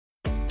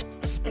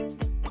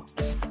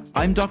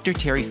I'm Dr.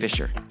 Terry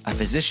Fisher, a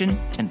physician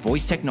and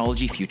voice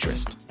technology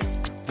futurist.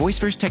 Voice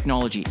First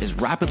technology is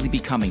rapidly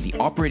becoming the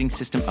operating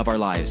system of our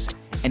lives,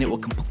 and it will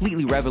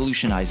completely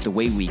revolutionize the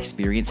way we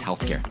experience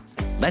healthcare.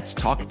 Let's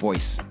talk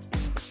voice.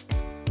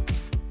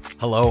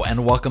 Hello,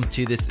 and welcome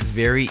to this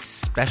very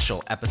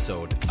special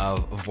episode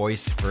of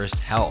Voice First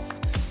Health.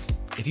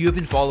 If you have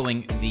been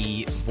following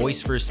the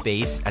Voice First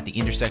space at the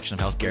intersection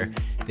of healthcare,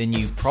 then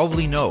you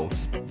probably know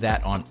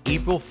that on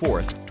April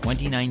 4th,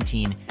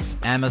 2019,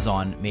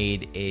 Amazon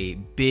made a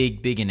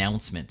big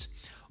announcement.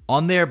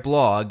 On their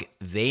blog,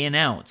 they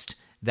announced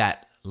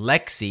that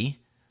Alexa,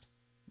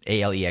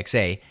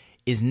 A-L-E-X-A,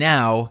 is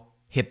now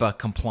HIPAA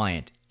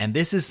compliant. And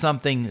this is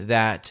something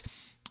that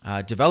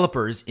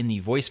developers in the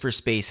Voice First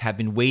space have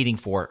been waiting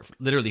for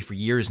literally for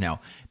years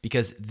now,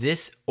 because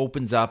this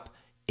opens up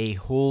a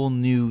whole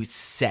new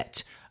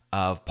set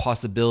of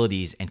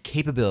possibilities and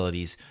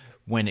capabilities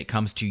when it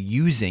comes to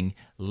using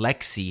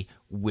Alexa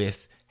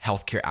with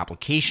healthcare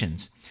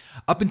applications.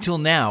 Up until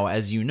now,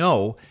 as you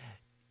know,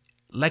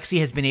 Alexa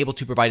has been able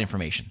to provide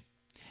information.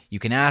 You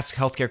can ask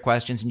healthcare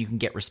questions and you can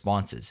get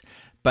responses.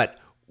 But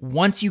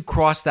once you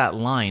cross that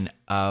line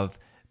of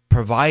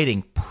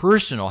providing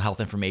personal health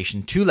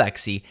information to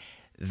Alexa,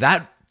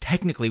 that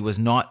technically was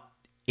not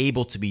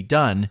able to be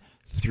done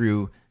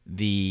through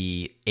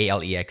the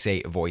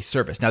Alexa voice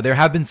service. Now, there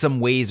have been some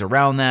ways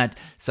around that.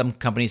 Some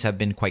companies have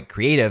been quite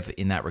creative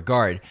in that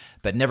regard,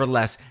 but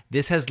nevertheless,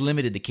 this has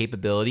limited the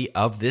capability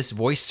of this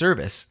voice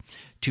service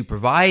to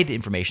provide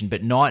information,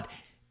 but not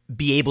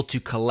be able to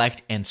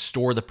collect and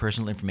store the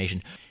personal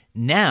information.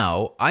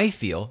 Now, I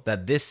feel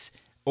that this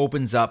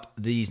opens up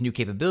these new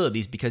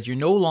capabilities because you're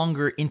no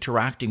longer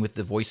interacting with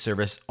the voice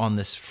service on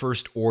this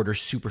first order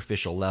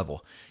superficial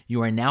level.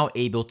 You are now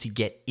able to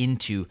get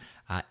into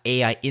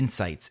AI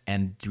insights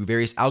and through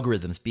various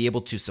algorithms be able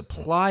to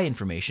supply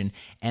information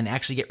and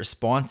actually get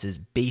responses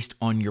based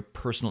on your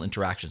personal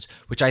interactions,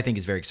 which I think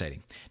is very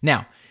exciting.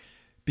 Now,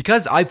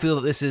 because I feel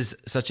that this is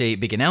such a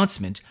big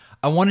announcement,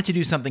 I wanted to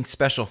do something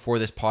special for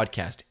this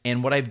podcast.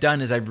 And what I've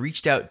done is I've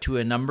reached out to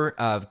a number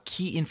of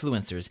key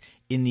influencers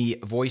in the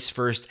Voice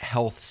First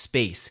Health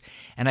space.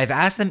 And I've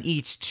asked them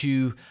each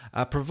to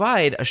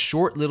provide a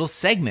short little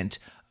segment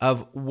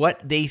of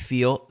what they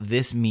feel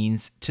this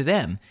means to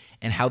them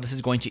and how this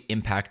is going to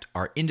impact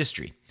our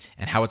industry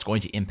and how it's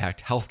going to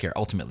impact healthcare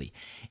ultimately.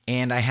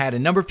 And I had a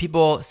number of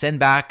people send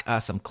back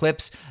some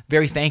clips.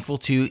 Very thankful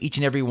to each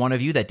and every one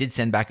of you that did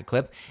send back a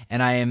clip.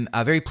 And I am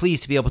very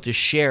pleased to be able to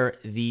share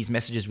these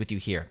messages with you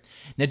here.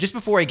 Now, just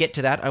before I get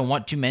to that, I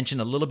want to mention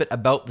a little bit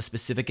about the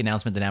specific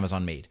announcement that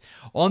Amazon made.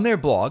 On their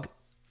blog,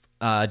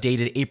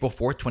 dated April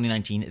 4th,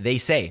 2019, they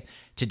say,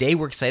 "Today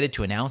we're excited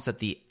to announce that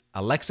the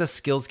Alexa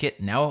Skills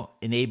Kit now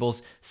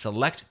enables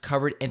select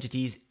covered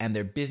entities and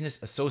their business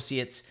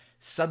associates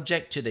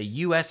subject to the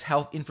U.S.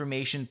 Health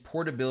Information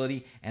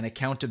Portability and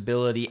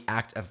Accountability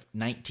Act of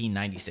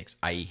 1996,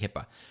 i.e.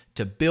 HIPAA,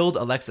 to build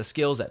Alexa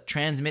skills that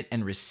transmit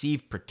and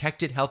receive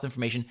protected health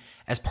information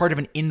as part of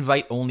an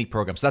invite-only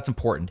program." So that's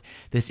important.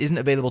 This isn't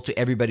available to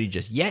everybody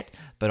just yet,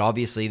 but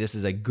obviously this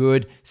is a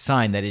good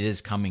sign that it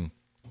is coming.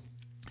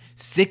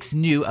 6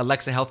 new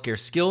Alexa healthcare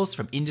skills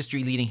from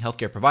industry-leading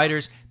healthcare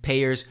providers,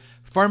 payers,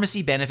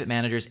 pharmacy benefit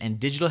managers, and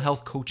digital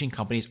health coaching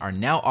companies are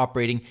now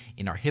operating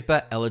in our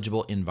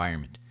HIPAA-eligible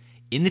environment.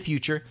 In the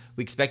future,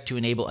 we expect to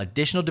enable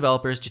additional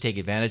developers to take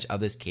advantage of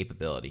this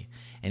capability.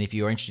 And if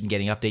you are interested in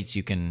getting updates,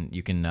 you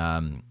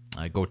can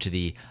go to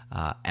the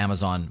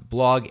Amazon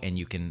blog and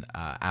you can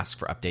ask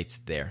for updates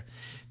there.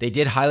 They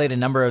did highlight a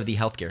number of the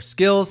healthcare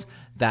skills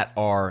that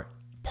are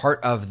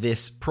part of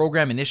this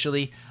program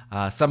initially.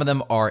 Some of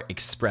them are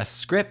Express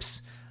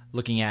Scripts,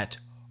 looking at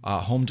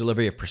home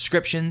delivery of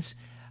prescriptions.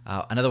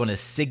 Another one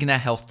is Cigna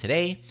Health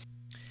Today.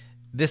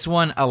 This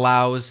one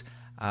allows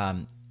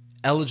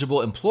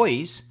eligible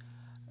employees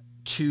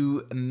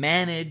to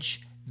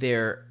manage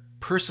their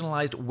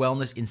personalized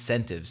wellness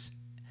incentives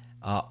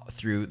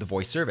through the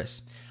voice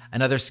service.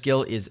 Another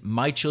skill is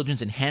My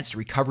Children's Enhanced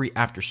Recovery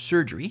After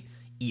Surgery,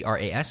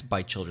 ERAS,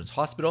 by Children's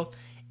Hospital,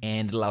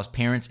 and it allows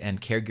parents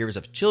and caregivers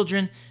of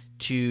children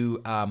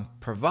to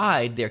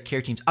provide their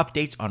care teams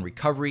updates on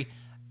recovery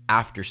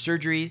after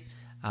surgery.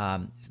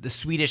 The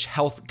Swedish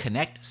Health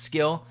Connect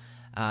skill.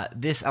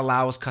 This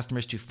allows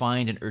customers to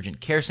find an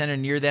urgent care center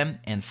near them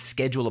and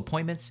schedule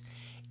appointments.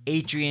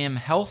 Atrium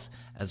Health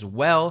as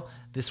well.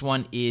 This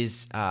one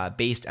is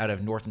based out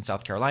of North and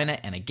South Carolina,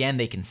 and again,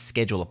 they can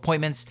schedule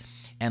appointments.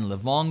 And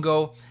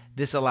Livongo,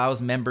 this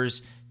allows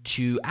members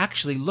to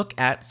actually look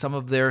at some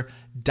of their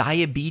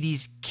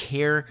diabetes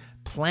care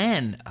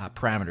plan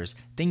parameters.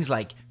 Things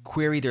like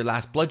query their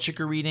last blood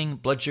sugar reading,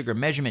 blood sugar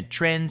measurement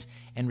trends,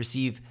 and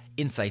receive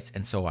insights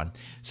and so on.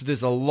 So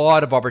there's a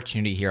lot of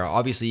opportunity here.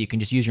 Obviously, you can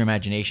just use your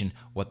imagination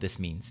what this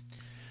means.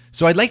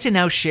 So I'd like to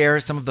now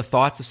share some of the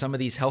thoughts of some of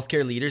these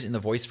healthcare leaders in the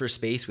Voice First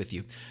space with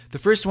you. The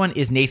first one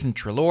is Nathan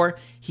Treloar.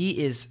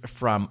 He is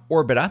from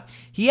Orbita.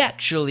 He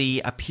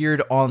actually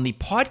appeared on the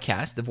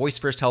podcast, the Voice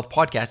First Health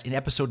podcast, in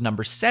episode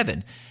number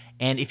 7.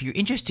 And if you're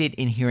interested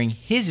in hearing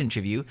his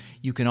interview,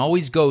 you can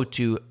always go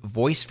to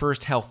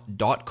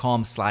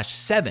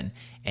voicefirst.com/7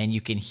 and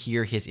you can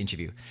hear his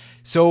interview.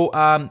 So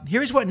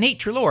here's what Nate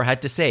Treloar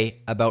had to say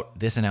about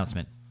this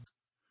announcement.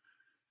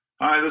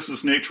 Hi, this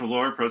is Nate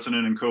Treloar,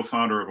 president and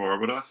co-founder of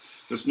Orbita.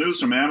 This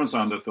news from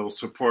Amazon that they'll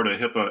support a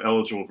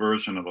HIPAA-eligible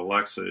version of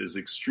Alexa is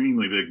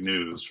extremely big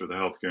news for the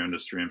healthcare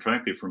industry and,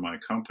 frankly, for my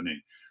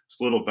company.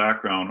 Just a little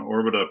background,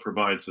 Orbita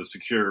provides a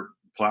secure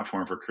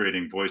platform for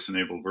creating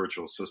voice-enabled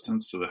virtual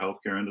assistants to the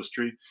healthcare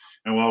industry.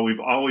 And while we've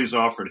always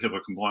offered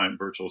HIPAA-compliant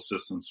virtual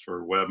assistants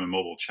for web and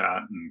mobile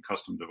chat and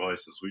custom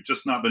devices, we've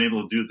just not been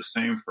able to do the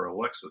same for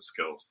Alexa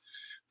skills.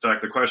 In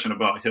fact, the question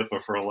about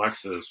HIPAA for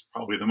Alexa is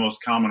probably the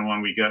most common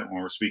one we get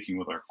when we're speaking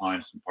with our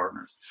clients and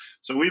partners.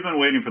 So we've been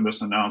waiting for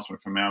this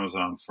announcement from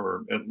Amazon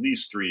for at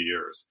least 3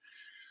 years.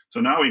 So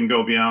now we can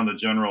go beyond the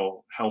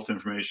general health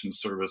information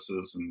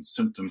services and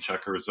symptom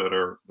checkers that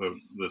are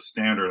the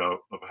standard of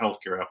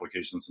healthcare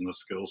applications in the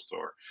skills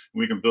store.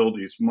 And we can build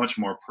these much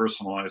more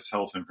personalized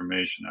health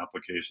information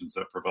applications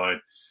that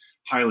provide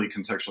highly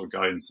contextual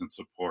guidance and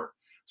support.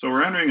 So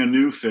we're entering a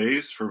new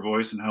phase for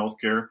voice in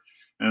healthcare.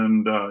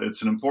 And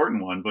it's an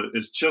important one, but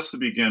it's just the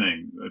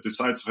beginning.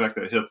 Besides the fact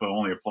that HIPAA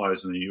only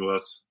applies in the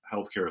U.S.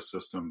 healthcare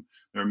system,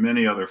 there are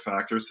many other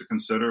factors to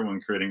consider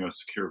when creating a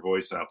secure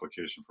voice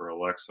application for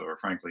Alexa or,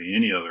 frankly,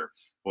 any other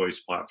voice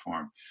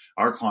platform.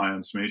 Our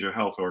clients, major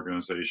health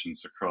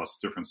organizations across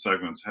different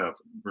segments, have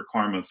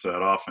requirements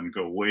that often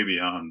go way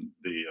beyond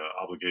the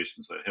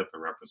obligations that HIPAA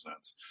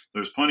represents.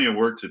 There's plenty of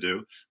work to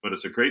do, but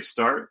it's a great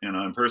start, and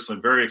I'm personally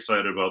very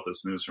excited about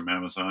this news from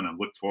Amazon and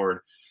look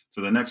forward to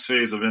the next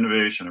phase of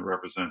innovation it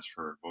represents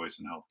for voice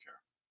in healthcare.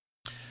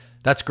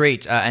 That's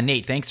great. And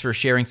Nate, thanks for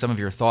sharing some of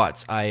your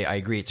thoughts. I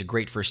agree. It's a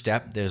great first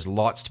step. There's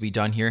lots to be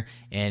done here,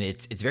 and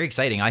it's very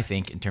exciting, I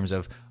think, in terms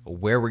of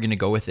where we're going to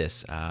go with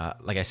this.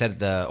 Like I said at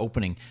the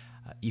opening,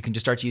 you can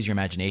just start to use your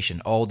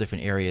imagination. All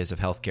different areas of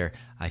healthcare,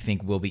 I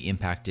think, will be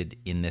impacted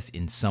in this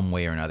in some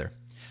way or another.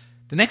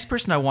 The next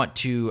person I want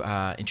to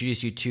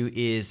introduce you to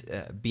is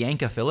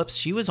Bianca Phillips.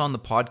 She was on the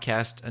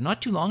podcast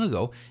not too long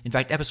ago. In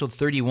fact, episode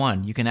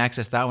 31. You can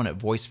access that one at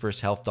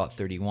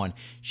voicefirst.health.31.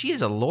 She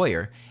is a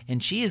lawyer,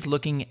 and she is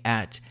looking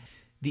at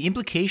the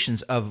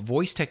implications of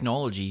voice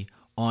technology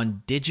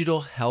on digital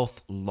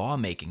health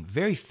lawmaking.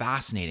 Very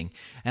fascinating.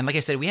 And like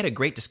I said, we had a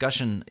great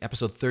discussion,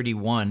 episode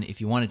 31,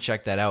 if you want to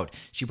check that out.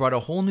 She brought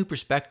a whole new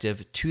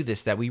perspective to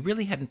this that we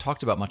really hadn't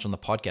talked about much on the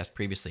podcast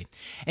previously.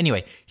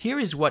 Anyway, here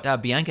is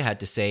what Bianca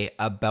had to say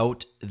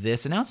about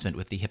this announcement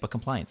with the HIPAA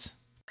compliance.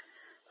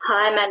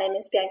 Hi, my name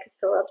is Bianca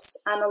Phillips.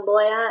 I'm a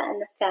lawyer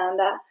and the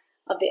founder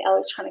of the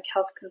Electronic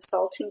Health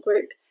Consulting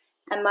Group,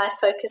 and my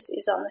focus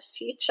is on the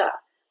future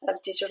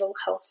of digital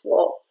health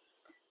law.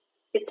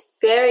 It's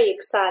very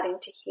exciting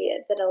to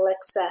hear that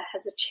Alexa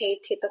has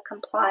achieved HIPAA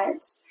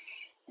compliance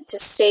and to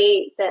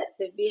see that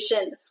the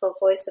vision for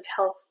voice of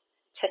health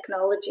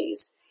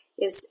technologies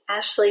is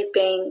actually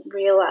being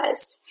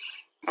realized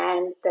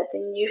and that the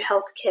new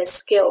healthcare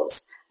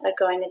skills are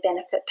going to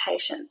benefit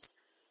patients.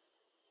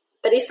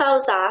 But if I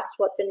was asked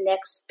what the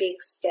next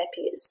big step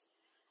is,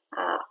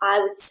 I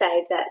would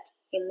say that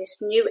in this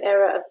new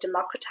era of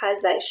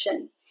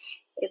democratization,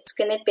 it's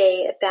going to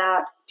be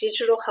about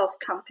digital health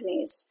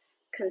companies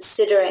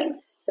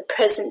considering the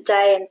present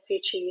day and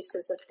future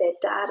uses of their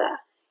data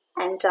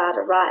and data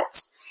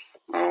rights.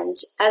 And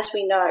as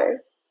we know,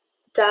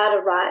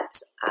 data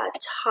rights are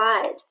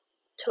tied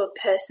to a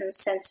person's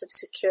sense of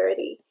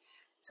security.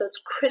 So it's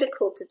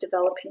critical to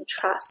developing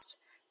trust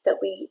that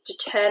we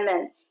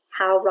determine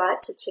how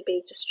rights are to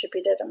be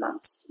distributed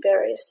amongst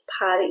various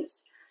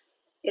parties.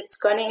 It's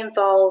going to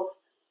involve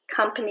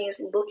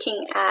companies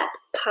looking at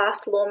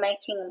past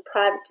lawmaking and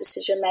private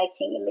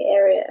decision-making in the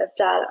area of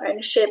data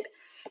ownership.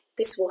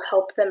 This will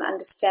help them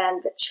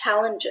understand the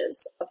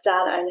challenges of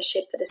data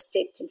ownership that are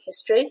steeped in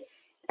history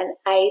and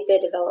aid their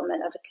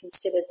development of a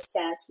considered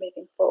stance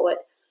moving forward.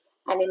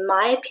 And in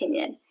my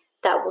opinion,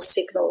 that will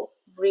signal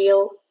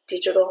real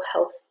digital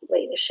health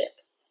leadership.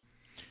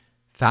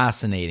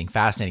 Fascinating,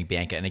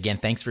 Bianca. And again,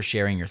 thanks for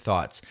sharing your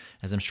thoughts.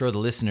 As I'm sure the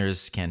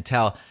listeners can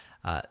tell,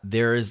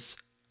 there's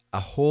a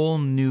whole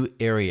new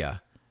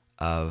area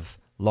of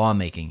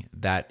lawmaking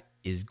that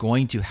is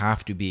going to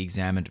have to be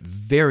examined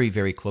very,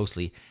 very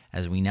closely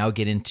as we now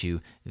get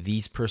into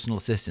these personal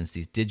assistants,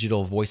 these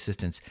digital voice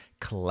assistants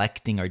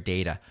collecting our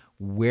data.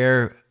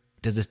 Where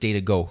does this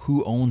data go?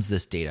 Who owns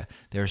this data?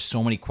 There are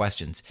so many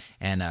questions.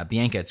 And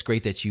Bianca, it's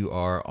great that you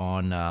are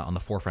on the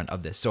forefront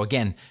of this. So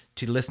again,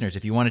 to the listeners,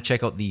 if you want to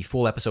check out the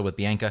full episode with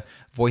Bianca,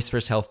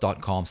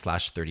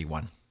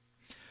 voicefirst.health.com/31.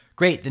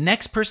 Great. The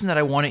next person that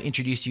I want to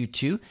introduce you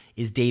to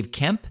is Dave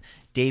Kemp.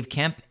 Dave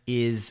Kemp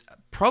is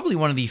probably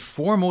one of the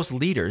foremost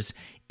leaders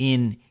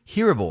in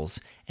hearables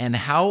and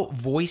how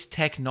voice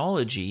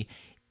technology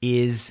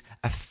is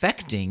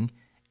affecting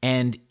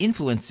and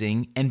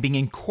influencing and being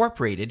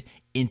incorporated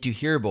into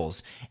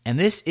hearables. And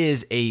this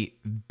is a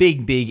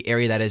big, big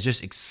area that is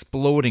just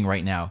exploding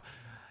right now.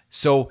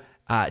 So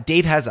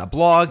Dave has a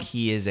blog.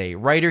 He is a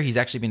writer. He's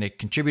actually been a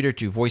contributor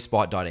to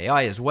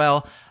VoiceBot.ai as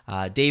well.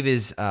 Dave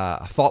is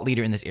a thought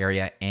leader in this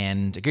area,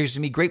 and it gives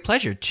me great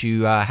pleasure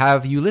to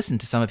have you listen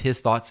to some of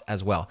his thoughts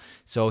as well.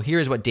 So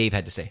here's what Dave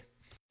had to say.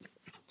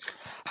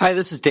 Hi,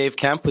 this is Dave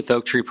Kemp with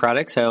Oak Tree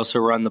Products. I also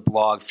run the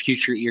blog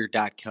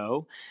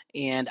futureear.co,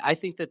 and I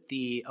think that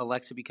the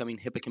Alexa becoming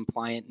HIPAA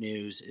compliant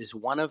news is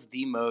one of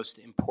the most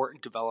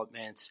important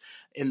developments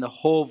in the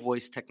whole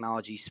voice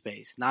technology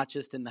space, not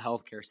just in the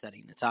healthcare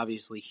setting. It's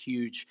obviously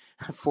huge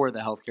for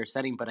the healthcare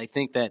setting, but I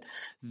think that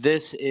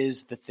this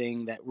is the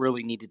thing that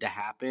really needed to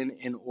happen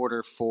in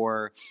order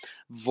for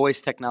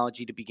voice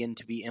technology to begin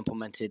to be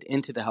implemented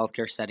into the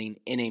healthcare setting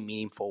in a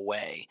meaningful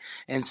way.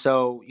 And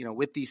so,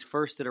 with these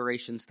first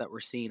iterations that we're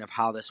seeing of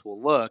how this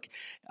will look,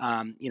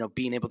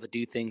 being able to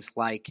do things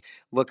like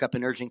look up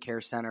an urgent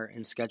care center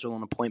and schedule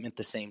an appointment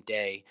the same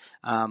day,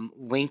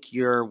 link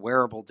your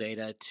wearable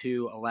data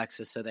to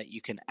Alexa so that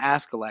you can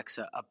ask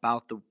Alexa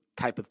about the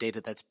type of data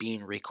that's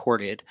being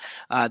recorded.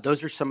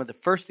 Those are some of the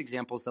first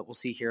examples that we'll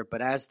see here, but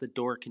as the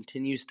door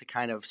continues to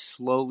kind of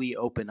slowly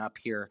open up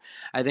here,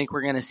 I think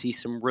we're going to see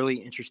some really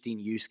interesting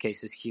use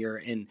cases here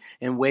in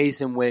ways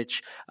in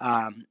which,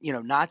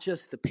 not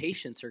just the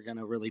patients are going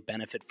to really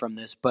benefit from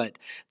this, but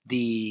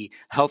the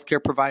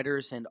healthcare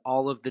providers and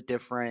all of the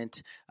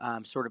different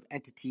sort of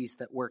entities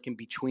that work in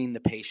between the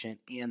patient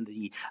and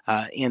the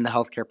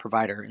healthcare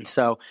provider. And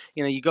so,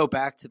 you go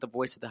back to the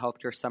Voice of the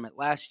Healthcare Summit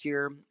last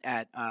year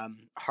at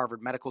Harvard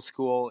Medical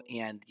School,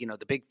 and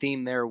the big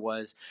theme there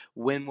was,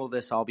 when will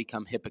this all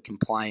become HIPAA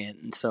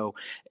compliant? And so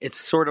it's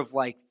sort of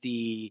like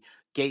the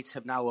gates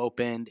have now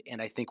opened,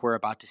 and I think we're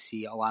about to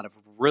see a lot of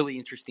really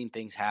interesting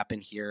things happen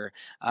here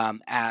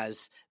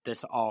as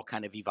this all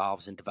kind of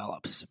evolves and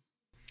develops.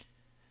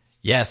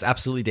 Yes,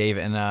 absolutely, Dave.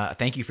 And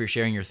thank you for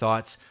sharing your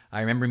thoughts. I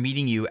remember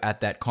meeting you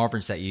at that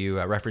conference that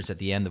you referenced at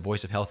the end, the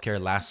Voice of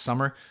Healthcare, last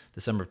summer,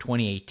 the summer of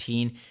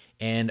 2018.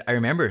 And I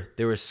remember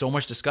there was so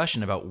much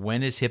discussion about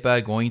when is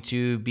HIPAA going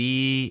to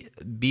be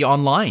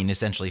online,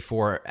 essentially,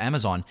 for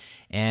Amazon.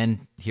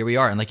 And here we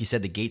are. And like you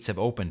said, the gates have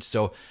opened.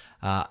 So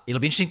it'll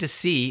be interesting to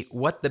see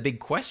what the big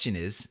question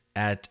is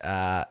at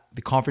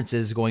the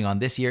conferences going on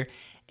this year.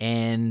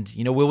 And,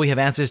 will we have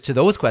answers to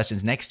those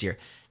questions next year?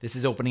 This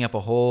is opening up a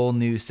whole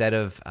new set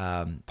of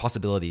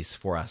possibilities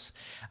for us.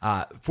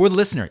 For the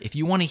listener, if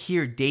you want to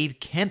hear Dave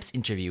Kemp's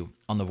interview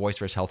on the Voice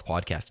First Health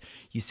podcast,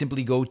 you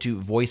simply go to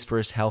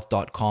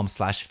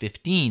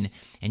voicefirsthealth.com/15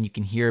 and you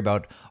can hear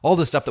about all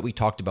the stuff that we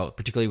talked about,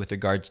 particularly with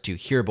regards to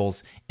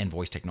hearables and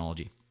voice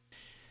technology.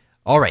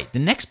 All right, the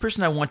next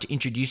person I want to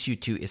introduce you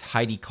to is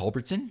Heidi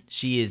Culbertson.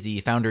 She is the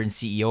founder and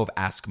CEO of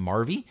Ask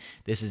Marvi.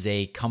 This is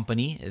a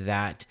company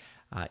that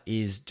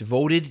is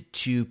devoted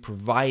to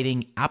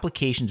providing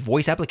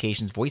voice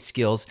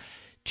skills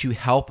to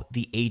help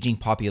the aging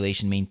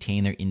population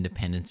maintain their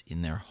independence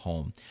in their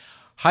home.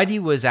 Heidi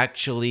was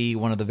actually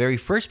one of the very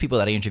first people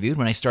that I interviewed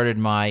when I started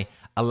my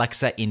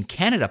Alexa in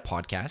Canada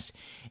podcast.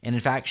 And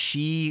in fact,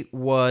 she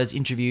was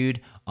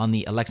interviewed on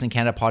the Alexa in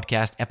Canada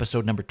podcast,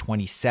 episode number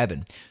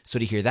 27. So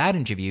to hear that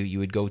interview, you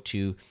would go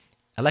to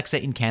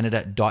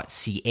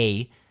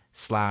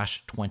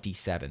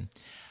alexaincanada.ca/27.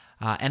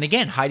 And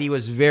again, Heidi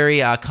was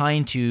very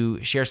kind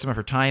to share some of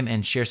her time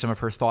and share some of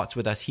her thoughts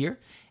with us here.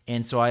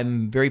 And so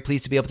I'm very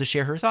pleased to be able to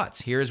share her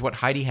thoughts. Here's what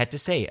Heidi had to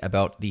say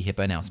about the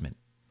HIPAA announcement.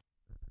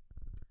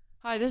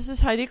 Hi, this is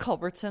Heidi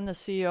Culbertson, the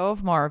CEO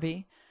of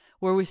Marvi,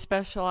 where we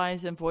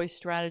specialize in voice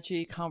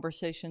strategy,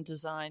 conversation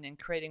design, and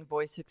creating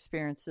voice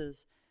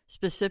experiences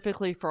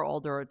specifically for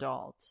older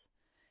adults.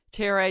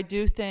 Tara, I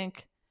do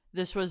think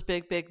this was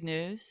big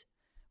news,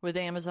 with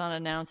Amazon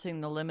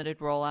announcing the limited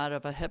rollout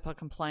of a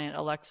HIPAA-compliant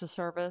Alexa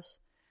service.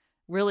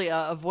 Really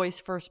a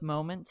voice-first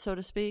moment, so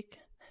to speak.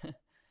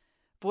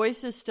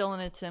 Voice is still in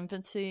its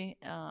infancy.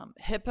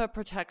 HIPAA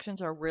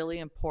protections are really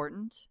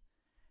important.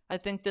 I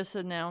think this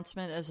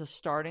announcement is a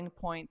starting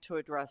point to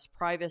address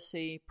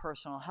privacy,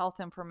 personal health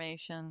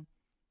information,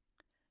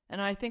 and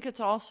I think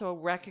it's also a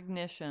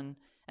recognition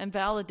and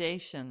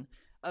validation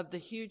of the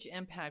huge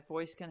impact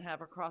voice can have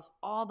across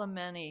all the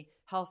many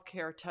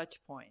healthcare touch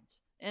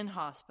points in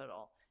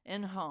hospital,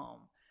 in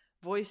home,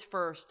 voice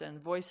first and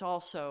voice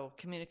also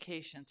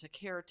communication to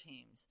care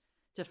teams,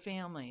 to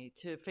family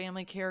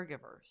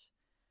caregivers.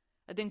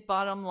 I think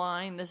bottom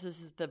line, this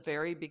is the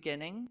very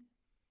beginning,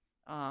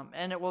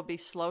 and it will be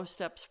slow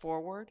steps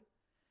forward,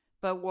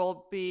 but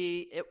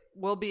it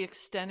will be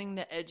extending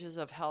the edges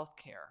of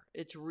healthcare,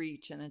 its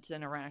reach and its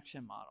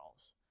interaction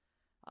models.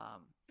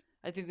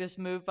 I think this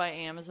move by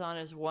Amazon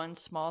is one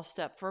small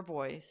step for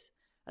voice.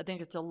 I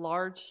think it's a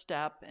large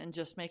step in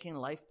just making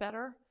life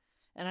better.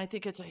 And I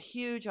think it's a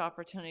huge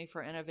opportunity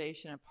for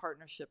innovation and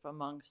partnership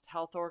amongst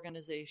health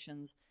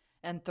organizations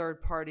and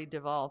third-party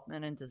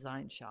development and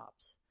design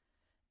shops.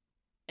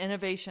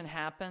 Innovation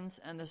happens,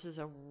 and this is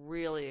a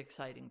really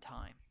exciting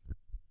time.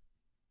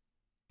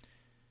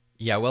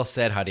 Yeah, well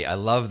said, Heidi. I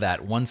love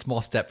that. One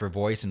small step for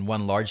voice and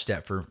one large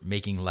step for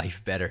making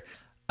life better.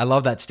 I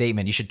love that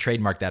statement. You should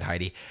trademark that,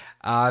 Heidi.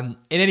 In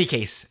any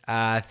case,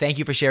 thank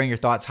you for sharing your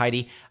thoughts,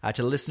 Heidi.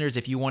 To the listeners,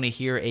 if you want to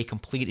hear a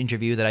complete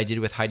interview that I did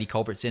with Heidi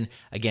Culbertson,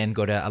 again,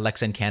 go to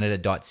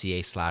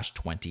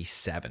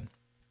alexaincanada.ca/27.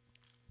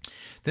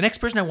 The next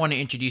person I want to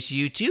introduce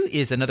you to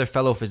is another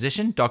fellow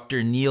physician,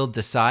 Dr. Neil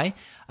Desai.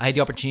 I had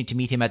the opportunity to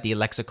meet him at the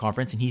Alexa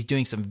conference, and he's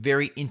doing some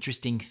very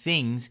interesting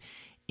things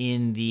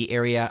in the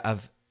area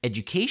of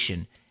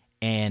education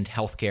and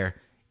healthcare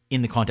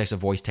in the context of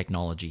voice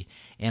technology.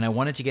 And I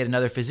wanted to get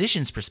another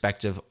physician's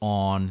perspective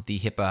on the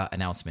HIPAA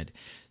announcement.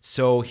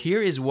 So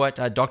here is what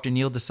Dr.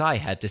 Neil Desai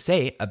had to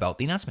say about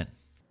the announcement.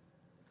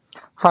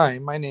 Hi,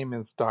 my name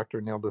is Dr.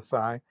 Neil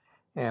Desai,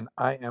 and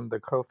I am the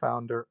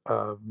co-founder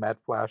of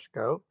MedFlash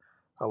Go,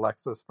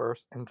 Alexa's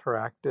first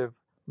interactive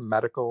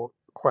medical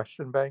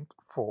question bank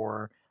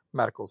for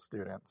medical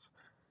students.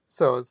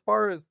 So as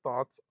far as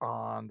thoughts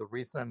on the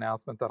recent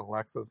announcement that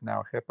Alexa is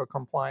now HIPAA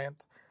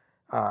compliant,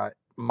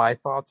 my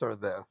thoughts are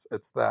this.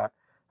 It's that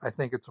I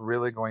think it's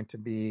really going to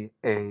be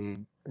a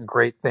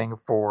great thing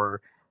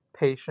for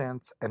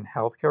patients and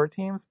healthcare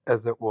teams,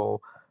 as it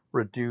will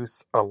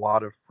reduce a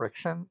lot of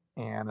friction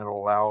and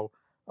it'll allow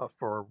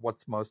for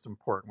what's most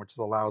important, which is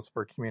allows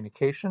for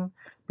communication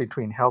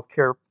between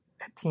healthcare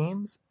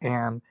teams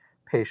and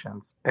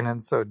patients. And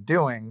in so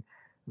doing,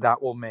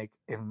 that will make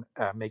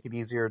it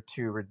easier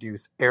to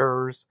reduce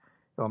errors.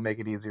 It'll make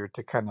it easier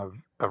to kind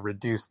of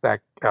reduce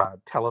that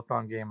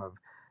telephone game of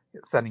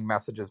sending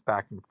messages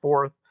back and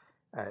forth.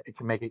 It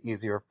can make it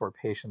easier for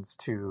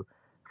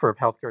for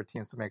healthcare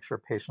teams to make sure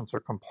patients are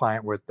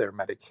compliant with their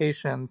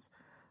medications.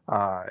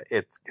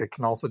 It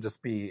can also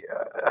just be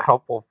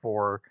helpful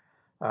for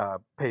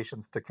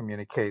patients to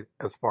communicate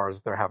as far as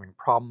if they're having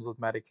problems with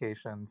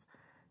medications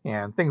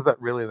and things that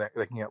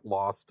can get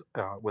lost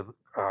with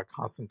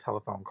constant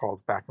telephone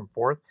calls back and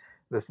forth.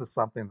 This is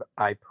something that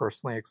I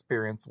personally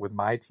experience with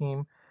my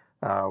team,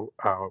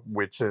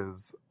 which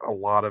is a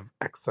lot of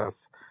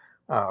excess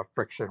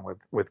friction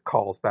with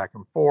calls back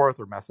and forth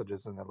or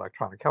messages in the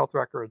electronic health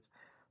records.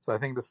 So I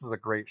think this is a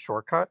great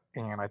shortcut,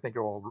 and I think it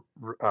will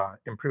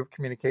improve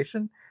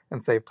communication and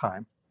save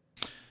time.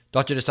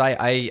 Dr.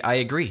 Desai, I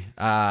agree.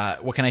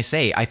 What can I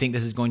say? I think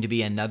this is going to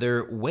be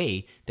another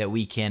way that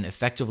we can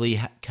effectively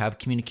have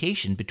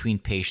communication between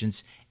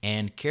patients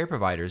and care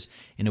providers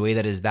in a way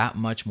that is that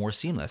much more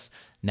seamless.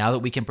 Now that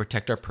we can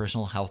protect our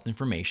personal health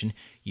information,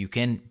 you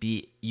can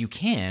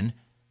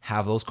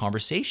have those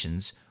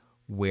conversations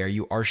where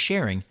you are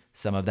sharing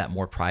some of that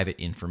more private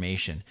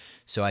information.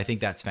 So I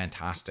think that's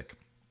fantastic.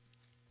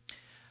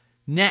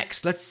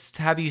 Next, let's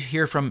have you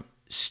hear from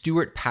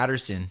Stuart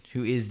Patterson,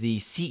 who is the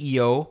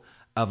CEO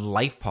of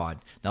LifePod.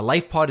 Now,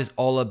 LifePod is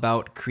all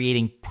about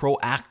creating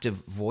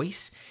proactive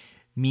voice,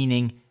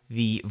 meaning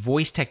the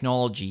voice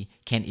technology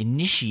can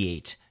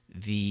initiate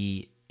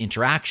the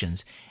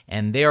interactions,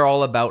 and they're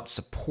all about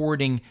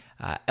supporting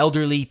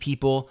elderly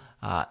people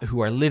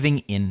who are living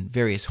in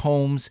various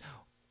homes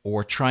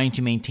or trying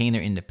to maintain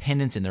their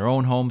independence in their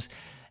own homes,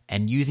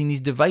 and using these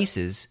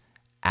devices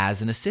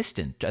as an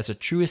assistant, as a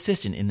true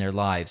assistant in their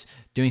lives,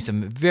 doing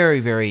some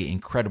very, very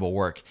incredible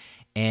work.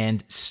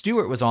 And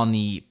Stuart was on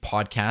the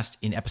podcast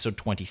in episode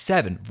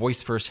 27,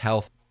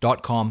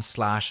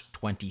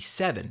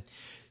 voicefirst.com/27.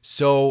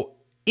 So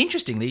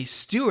interestingly,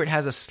 Stuart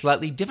has a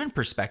slightly different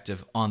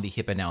perspective on the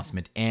HIPAA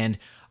announcement, and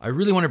I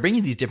really want to bring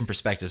you these different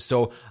perspectives.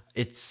 So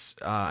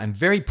I'm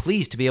very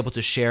pleased to be able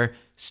to share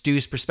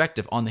Stu's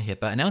perspective on the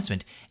HIPAA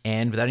announcement.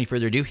 And without any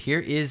further ado, here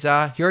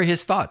are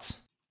his thoughts.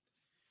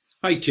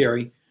 Hi,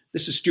 Terry.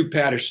 This is Stu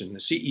Patterson, the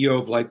CEO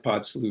of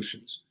LifePod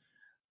Solutions.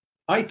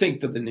 I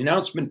think that the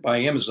announcement by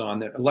Amazon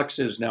that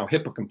Alexa is now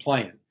HIPAA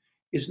compliant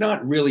is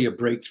not really a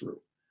breakthrough.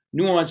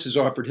 Nuance has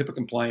offered HIPAA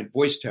compliant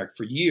voice tech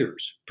for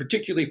years,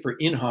 particularly for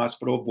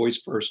in-hospital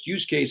voice-first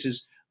use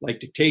cases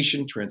like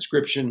dictation,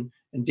 transcription,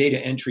 and data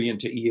entry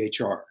into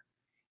EHR.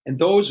 And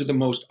those are the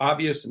most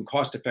obvious and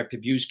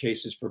cost-effective use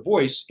cases for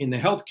voice in the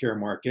healthcare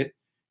market,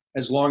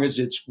 as long as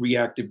it's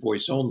reactive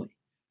voice only.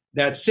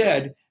 That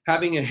said,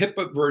 having a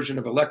HIPAA version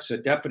of Alexa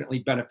definitely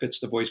benefits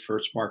the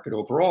voice-first market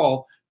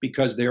overall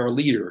because they are a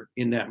leader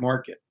in that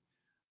market.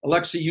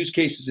 Alexa use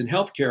cases in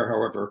healthcare,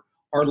 however,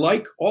 are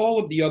like all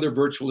of the other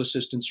virtual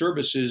assistant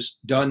services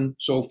done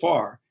so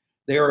far.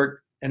 They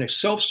are in a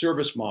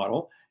self-service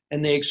model,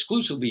 and they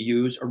exclusively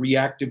use a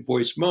reactive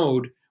voice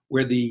mode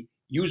where the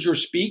user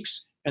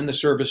speaks and the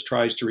service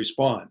tries to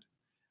respond.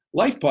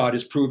 LifePod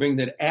is proving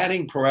that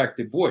adding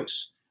proactive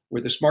voice,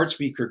 where the smart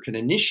speaker can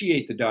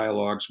initiate the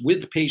dialogues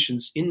with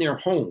patients in their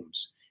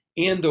homes,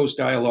 and those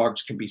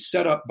dialogues can be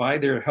set up by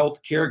their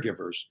health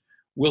caregivers,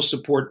 will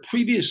support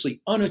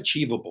previously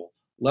unachievable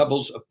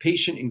levels of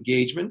patient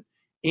engagement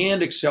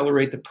and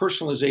accelerate the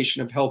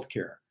personalization of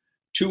healthcare,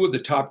 two of the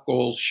top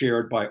goals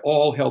shared by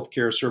all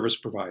healthcare service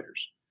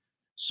providers.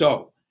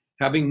 So,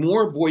 having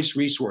more voice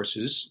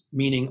resources,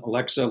 meaning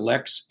Alexa,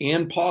 Lex,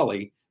 and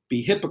Polly,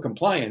 be HIPAA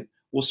compliant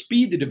will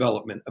speed the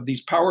development of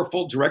these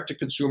powerful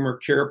direct-to-consumer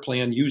care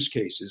plan use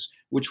cases,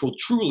 which will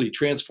truly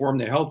transform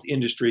the health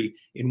industry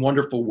in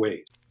wonderful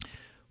ways.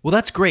 Well,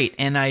 that's great,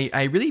 and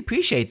I really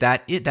appreciate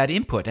that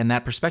input and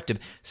that perspective.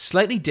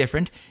 Slightly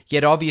different,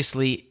 yet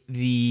obviously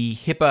the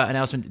HIPAA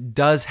announcement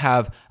does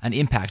have an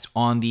impact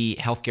on the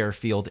healthcare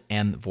field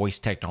and voice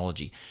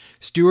technology.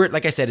 Stuart,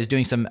 like I said, is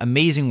doing some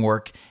amazing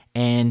work,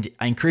 and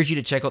I encourage you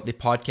to check out the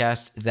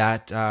podcast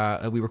that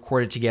we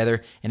recorded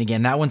together. And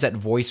again, that one's at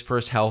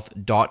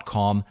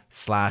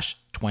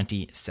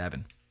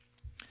voicefirst.com/27.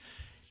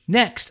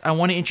 Next, I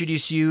want to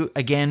introduce you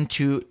again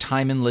to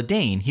Timon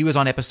Ladane. He was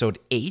on episode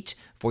 8,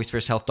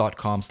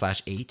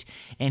 voicefirst.com/8,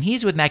 and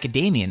he's with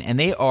Macadamian, and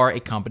they are a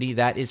company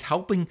that is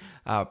helping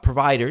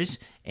providers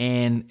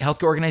and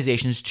healthcare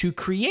organizations to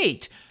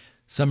create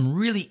some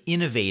really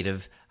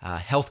innovative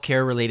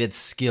healthcare-related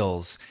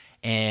skills.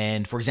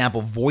 And for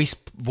example,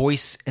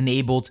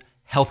 voice-enabled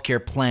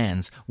healthcare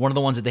plans. One of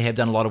the ones that they have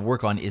done a lot of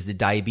work on is the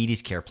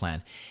diabetes care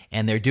plan.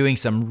 And they're doing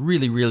some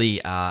really,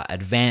 really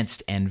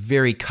advanced and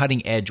very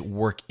cutting-edge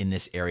work in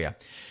this area.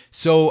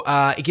 So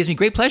it gives me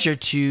great pleasure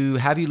to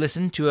have you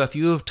listen to a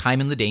few of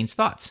Timon Ladane's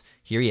thoughts.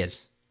 Here he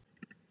is.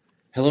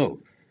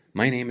 Hello,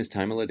 my name is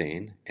Timon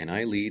Ladane, and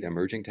I lead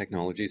emerging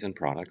technologies and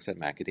products at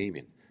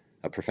Macadamian,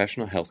 a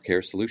professional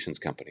healthcare solutions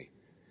company.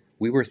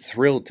 We were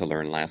thrilled to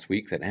learn last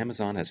week that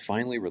Amazon has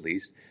finally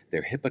released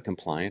their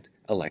HIPAA-compliant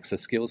Alexa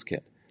Skills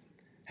Kit.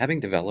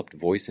 Having developed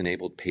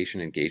voice-enabled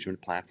patient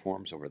engagement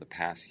platforms over the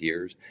past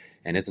years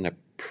and as an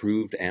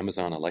approved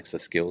Amazon Alexa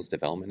Skills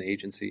development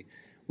agency,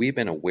 we've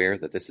been aware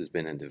that this has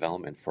been in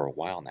development for a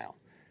while now.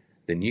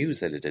 The news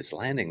that it is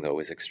landing, though,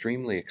 is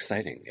extremely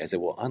exciting as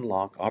it will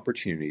unlock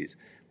opportunities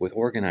with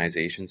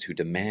organizations who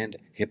demand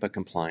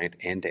HIPAA-compliant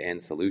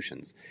end-to-end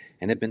solutions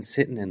and have been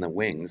sitting in the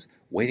wings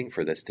waiting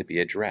for this to be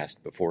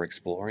addressed before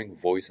exploring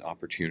voice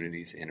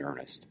opportunities in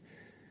earnest.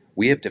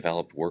 We have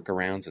developed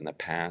workarounds in the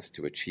past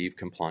to achieve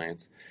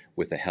compliance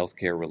with the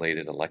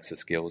healthcare-related Alexa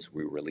skills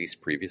we released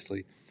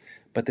previously,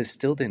 but this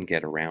still didn't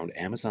get around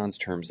Amazon's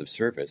terms of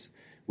service,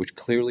 which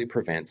clearly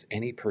prevents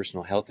any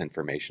personal health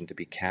information to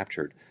be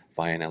captured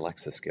via an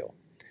Alexa skill.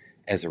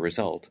 As a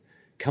result,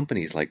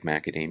 companies like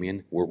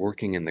Macadamian were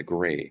working in the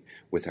gray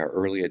with our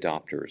early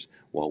adopters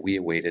while we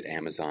awaited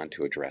Amazon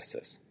to address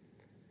this.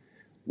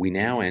 We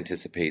now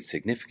anticipate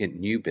significant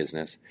new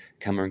business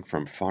coming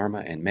from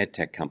pharma and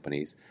medtech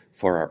companies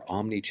for our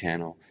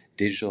omni-channel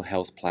digital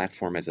health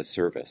platform as a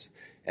service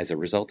as a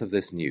result of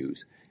this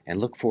news, and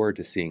look forward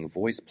to seeing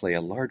voice play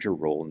a larger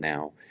role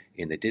now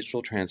in the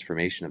digital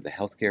transformation of the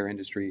healthcare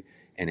industry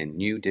and in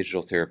new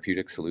digital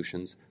therapeutic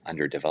solutions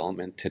under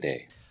development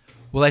today.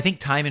 Well, I think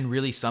Timon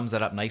really sums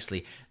that up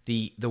nicely.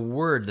 The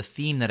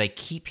theme that I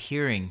keep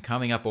hearing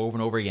coming up over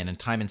and over again, and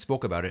Timon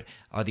spoke about it,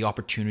 are the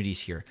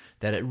opportunities here,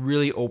 that it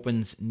really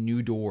opens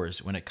new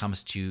doors when it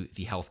comes to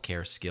the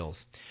healthcare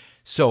skills.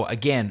 So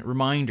again,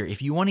 reminder,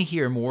 if you want to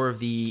hear more of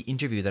the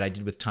interview that I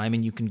did with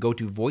Timon, you can go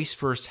to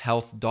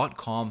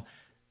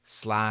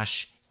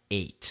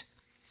voicefirsthealth.com/8.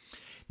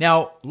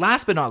 Now,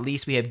 last but not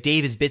least, we have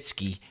Dave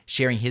Isbitski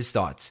sharing his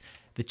thoughts,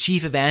 the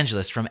chief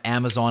evangelist from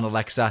Amazon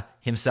Alexa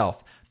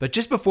himself. But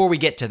just before we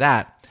get to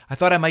that, I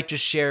thought I might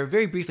just share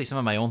very briefly some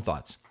of my own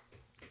thoughts.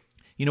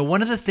 You know,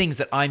 one of the things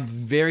that I'm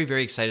very,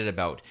 very excited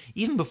about,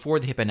 even before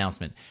the HIPAA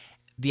announcement,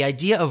 the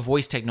idea of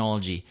voice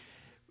technology.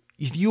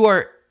 If you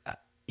are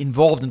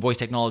involved in voice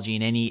technology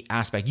in any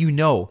aspect, you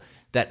know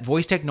that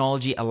voice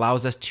technology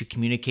allows us to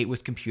communicate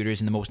with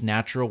computers in the most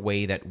natural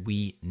way that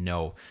we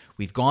know.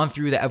 We've gone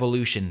through the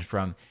evolution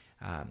from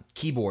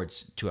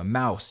keyboards to a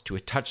mouse to a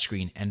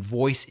touchscreen, and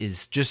voice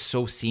is just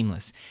so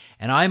seamless.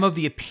 And I'm of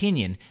the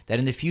opinion that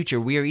in the future,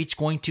 we are each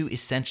going to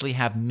essentially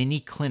have mini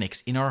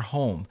clinics in our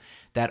home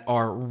that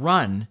are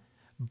run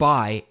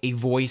by a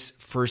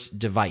voice-first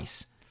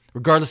device,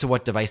 regardless of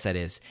what device that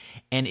is.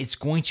 And it's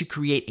going to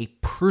create a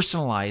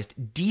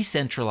personalized,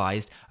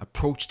 decentralized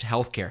approach to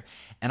healthcare.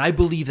 And I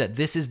believe that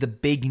this is the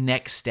big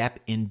next step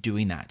in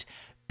doing that.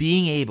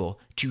 Being able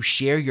to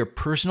share your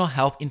personal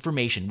health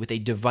information with a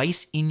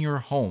device in your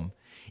home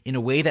in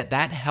a way that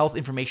that health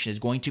information is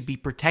going to be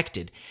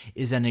protected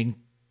is an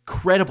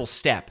incredible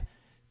step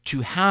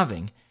to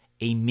having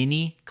a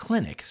mini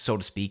clinic, so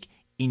to speak,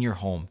 in your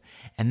home.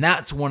 And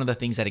that's one of the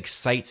things that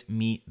excites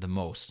me the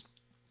most.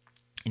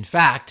 In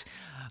fact,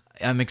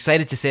 I'm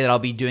excited to say that I'll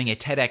be doing a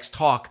TEDx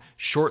talk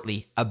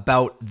shortly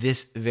about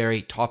this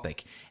very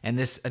topic. And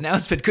this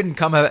announcement couldn't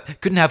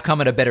have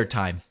come at a better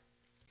time.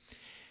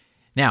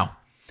 Now,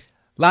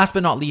 last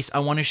but not least, I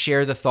want to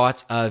share the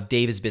thoughts of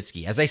Dave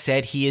Isbitski. As I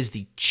said, he is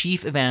the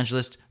chief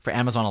evangelist for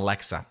Amazon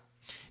Alexa.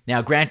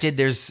 Now, granted,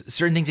 there's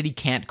certain things that he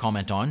can't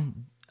comment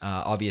on,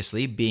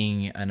 obviously,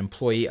 being an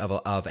employee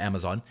of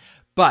Amazon.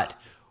 But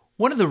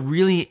one of the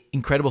really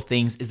incredible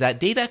things is that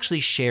Dave actually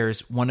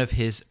shares one of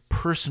his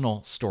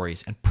personal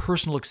stories and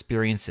personal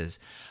experiences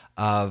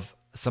of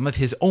some of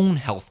his own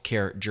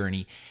healthcare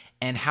journey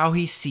and how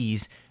he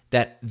sees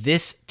that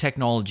this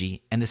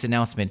technology and this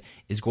announcement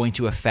is going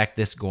to affect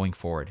this going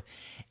forward.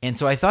 And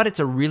so I thought it's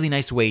a really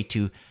nice way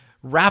to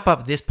wrap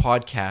up this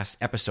podcast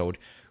episode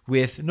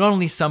with not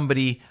only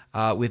somebody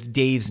with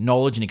Dave's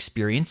knowledge and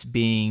experience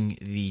being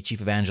the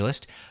chief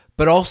evangelist,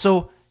 but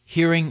also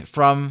hearing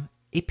from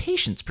a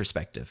patient's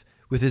perspective,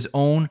 with his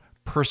own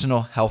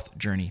personal health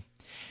journey.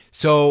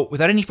 So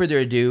without any further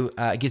ado,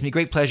 it gives me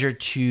great pleasure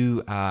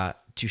to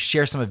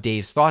share some of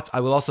Dave's thoughts.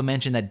 I will also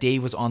mention that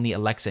Dave was on the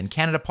Alexa in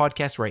Canada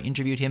podcast where I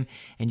interviewed him,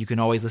 and you can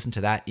always listen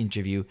to that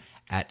interview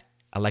at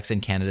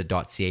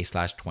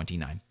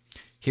alexaincanada.ca/29.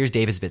 Here's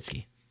Dave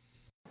Isbitski.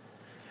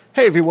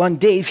 Hey everyone,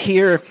 Dave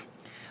here.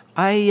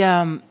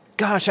 I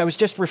was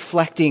just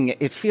reflecting.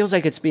 It feels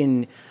like it's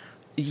been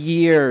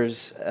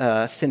years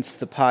since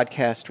the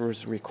podcast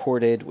was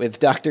recorded with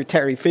Dr.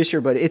 Terry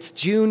Fisher, but it's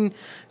June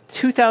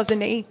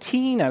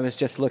 2018. I was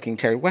just looking,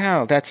 Terry.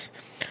 Wow, that's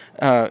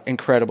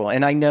incredible.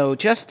 And I know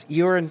just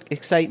your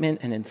excitement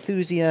and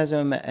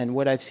enthusiasm and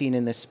what I've seen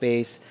in this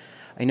space.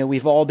 I know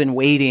we've all been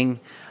waiting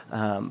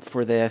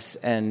for this,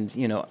 and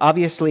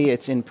obviously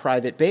it's in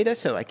private beta,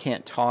 so I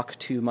can't talk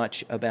too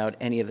much about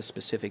any of the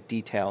specific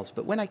details.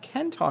 But what I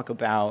can talk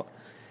about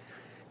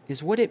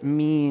is what it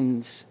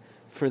means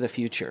for the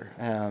future.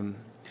 I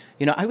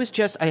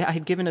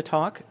had given a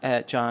talk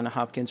at Johns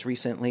Hopkins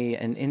recently,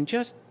 and in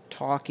just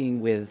talking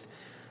with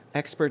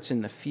experts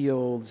in the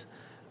field,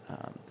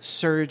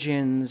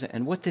 surgeons,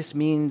 and what this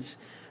means,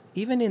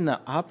 even in the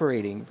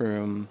operating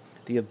room,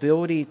 the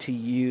ability to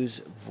use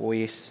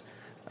voice,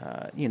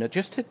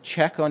 just to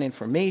check on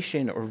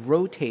information or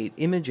rotate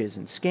images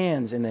and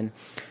scans. And then,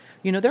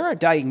 there are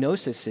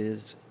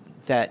diagnoses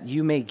that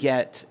you may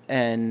get,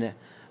 and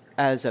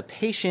as a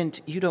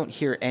patient, you don't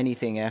hear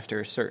anything after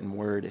a certain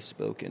word is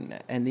spoken.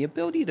 And the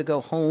ability to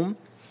go home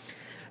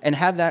and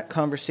have that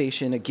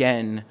conversation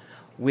again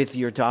with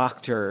your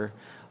doctor,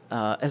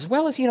 as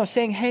well as,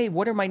 saying, hey,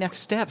 what are my next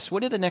steps?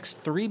 What do the next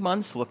 3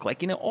 months look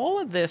like? All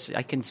of this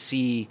I can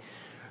see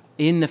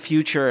in the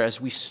future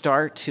as we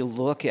start to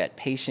look at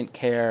patient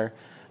care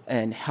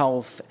and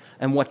health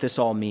and what this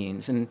all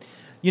means. And,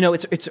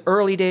 it's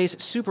early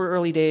days, super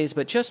early days,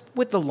 but just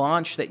with the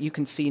launch that you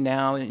can see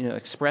now,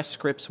 Express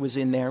Scripts was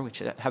in there, which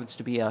happens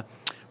to be a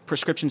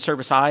prescription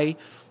service I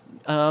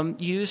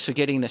use. So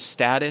getting the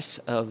status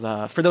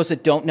of, for those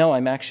that don't know,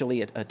 I'm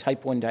actually a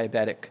type 1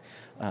 diabetic.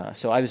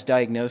 So I was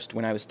diagnosed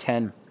when I was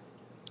 10.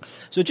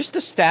 So just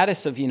the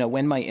status of,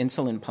 when my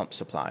insulin pump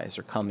supplies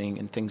are coming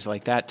and things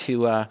like that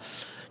to,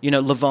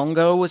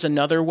 Livongo was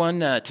another one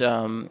that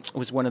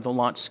was one of the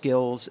launch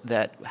skills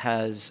that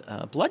has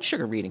blood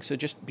sugar reading. So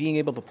just being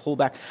able to pull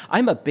back.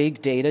 I'm a big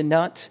data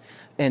nut,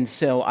 and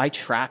so I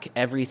track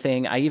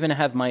everything. I even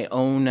have my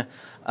own,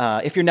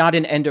 if you're not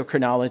an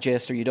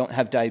endocrinologist or you don't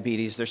have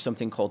diabetes, there's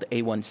something called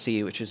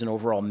A1C, which is an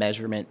overall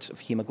measurement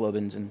of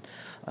hemoglobins in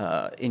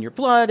your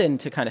blood, and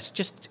to kind of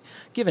just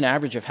give an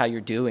average of how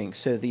you're doing.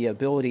 So the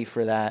ability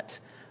for that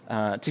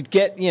to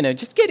get,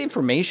 just get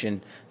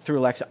information through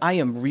Alexa, I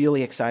am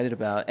really excited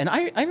about. And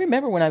I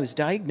remember when I was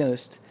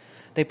diagnosed,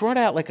 they brought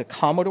out like a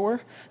Commodore.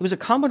 It was a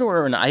Commodore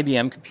or an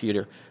IBM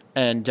computer.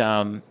 And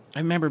I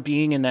remember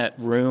being in that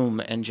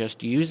room and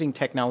just using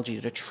technology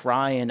to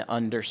try and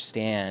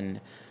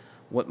understand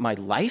what my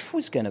life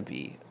was going to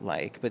be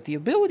like. But the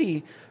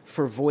ability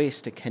for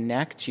voice to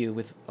connect you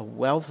with a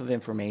wealth of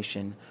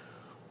information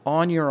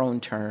on your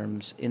own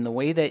terms, in the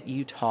way that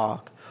you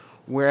talk,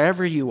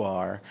 wherever you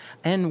are,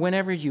 and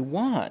whenever you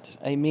want.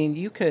 I mean,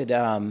 you could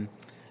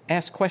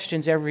ask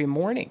questions every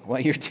morning while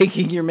you're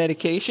taking your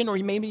medication, or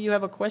maybe you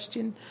have a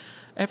question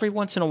every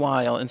once in a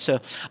while. And so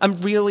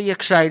I'm really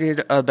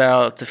excited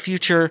about the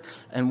future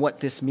and what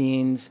this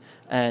means.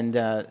 And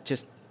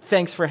just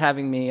thanks for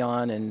having me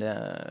on. And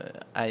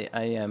I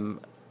am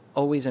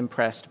always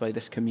impressed by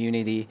this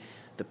community,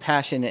 the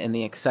passion and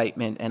the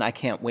excitement, and I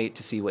can't wait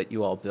to see what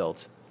you all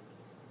build.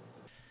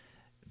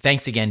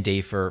 Thanks again,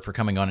 Dave, for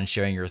coming on and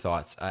sharing your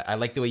thoughts. I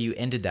like the way you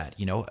ended that,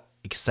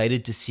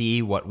 excited to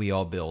see what we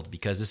all build,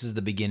 because this is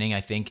the beginning, I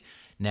think,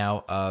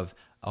 now of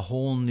a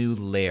whole new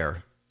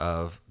layer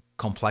of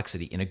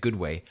complexity, in a good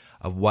way,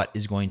 of what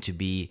is going to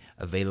be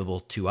available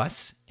to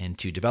us and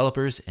to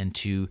developers and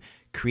to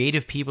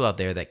creative people out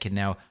there that can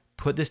now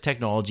put this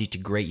technology to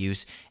great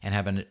use and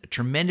have a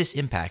tremendous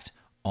impact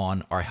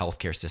on our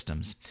healthcare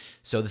systems.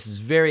 So this is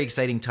very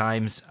exciting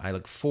times. I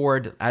look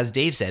forward, as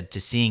Dave said, to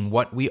seeing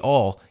what we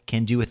all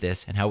can do with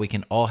this and how we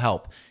can all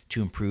help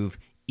to improve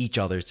each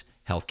other's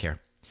healthcare.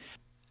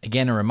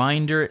 Again, a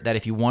reminder that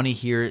if you want to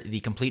hear the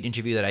complete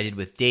interview that I did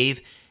with Dave,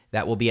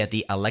 that will be at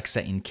the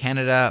Alexa in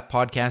Canada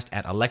podcast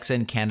at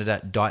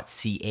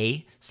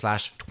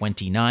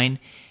alexaincanada.ca/29.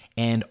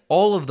 And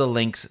all of the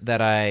links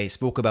that I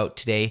spoke about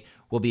today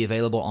will be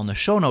available on the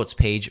show notes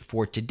page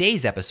for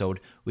today's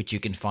episode, which you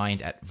can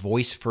find at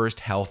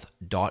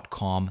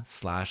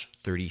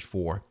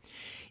voicefirsthealth.com/34.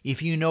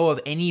 If you know of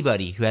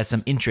anybody who has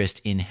some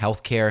interest in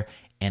healthcare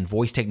and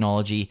voice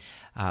technology,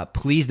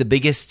 please, the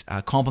biggest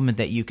compliment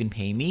that you can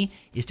pay me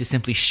is to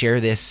simply share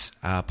this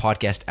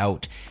podcast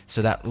out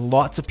so that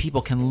lots of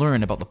people can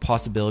learn about the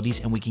possibilities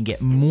and we can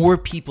get more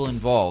people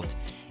involved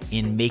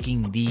in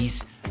making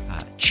these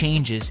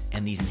changes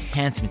and these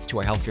enhancements to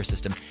our healthcare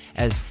system,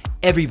 as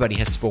everybody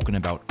has spoken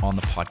about on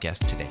the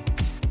podcast today.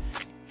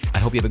 I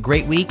hope you have a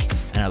great week,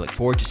 and I look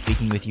forward to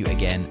speaking with you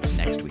again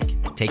next week.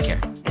 Take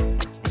care.